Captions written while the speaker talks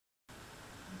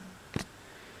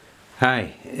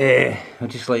Hi, I'd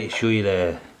just like to show you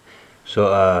the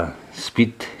sort of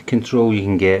speed control you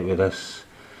can get with this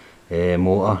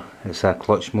motor. It's a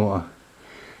clutch motor,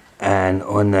 and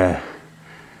on the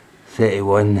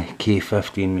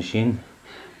 31K15 machine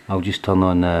I'll just turn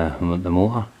on the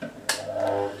motor.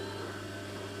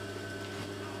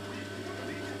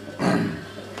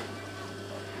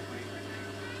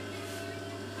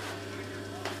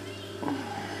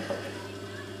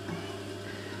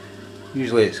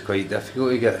 Usually it's quite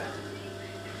difficult to get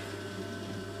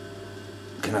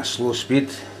kind of slow speed,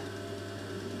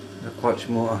 the clutch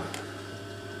motor,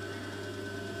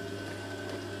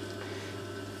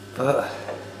 but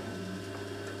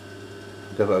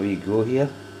give it a wee go here.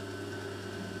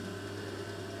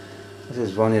 This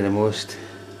is one of the most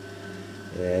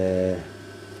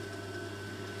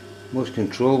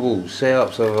controllable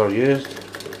setups I've ever used.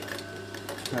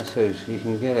 That's how you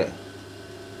can get it.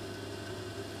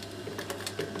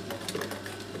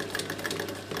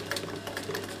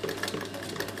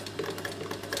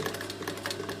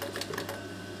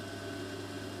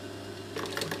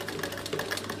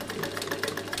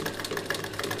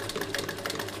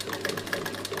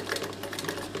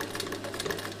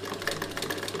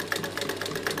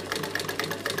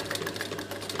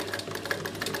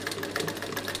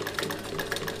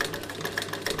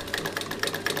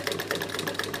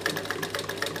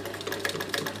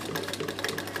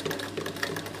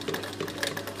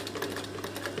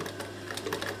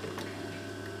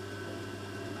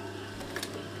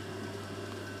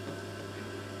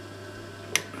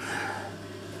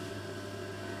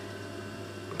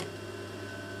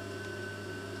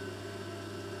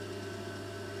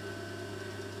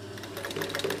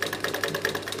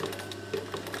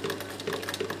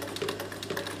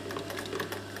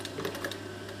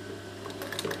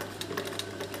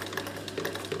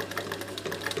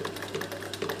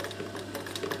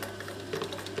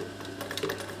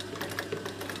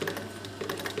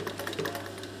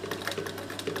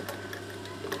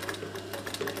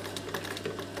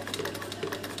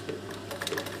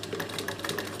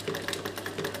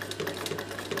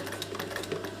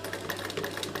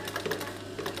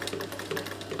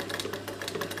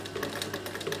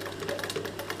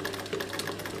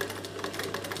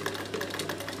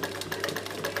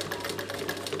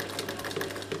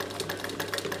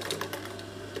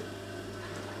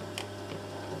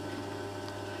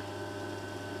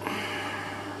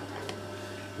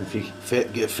 If you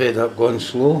get fed up going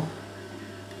slow,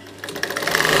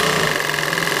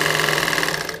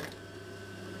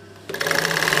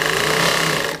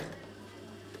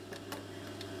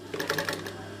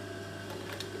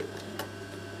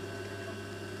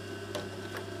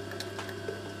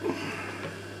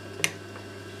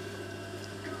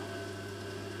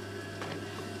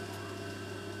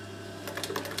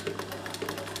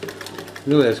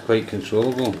 really is quite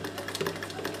controllable.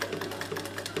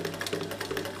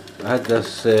 I had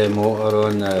this motor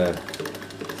on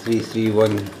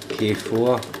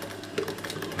 331K4,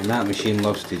 and that machine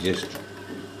loves to just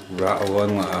rattle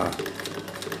on like a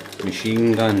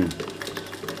machine gun.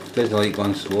 It doesn't like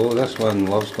going slow. This one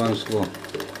loves going slow.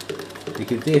 You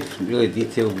could do really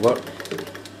detailed work.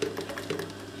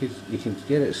 You can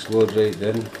get it slowed right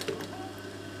down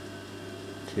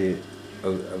to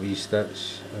a wee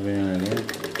stitch every now and then.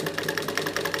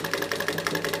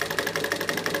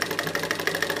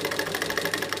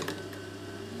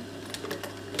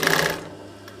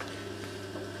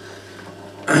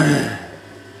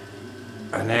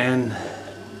 And then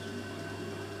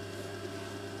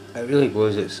it really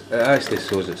goes, it actually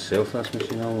sews itself, this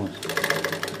machine, almost.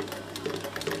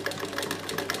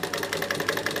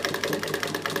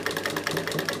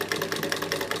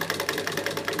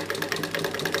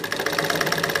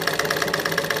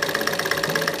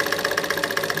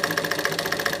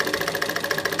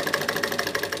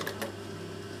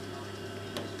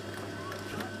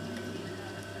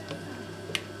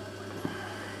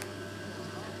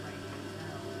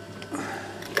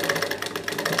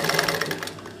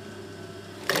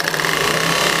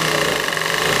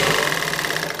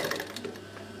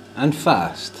 And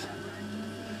fast.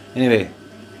 Anyway,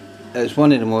 it's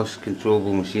one of the most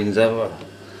controllable machines ever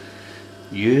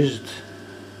used.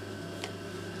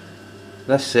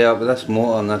 This setup with this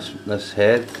motor and this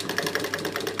head,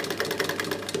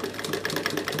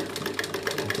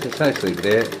 it's actually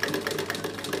great.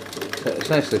 It's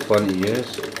actually fun to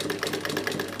use.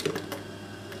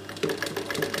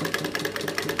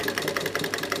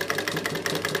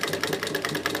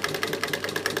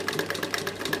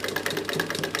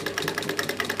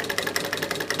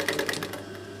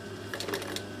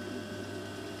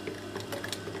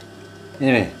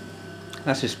 Anyway,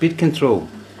 that's the speed control.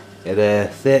 at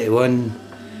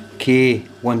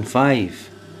 31K15.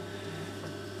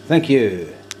 Thank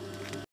you.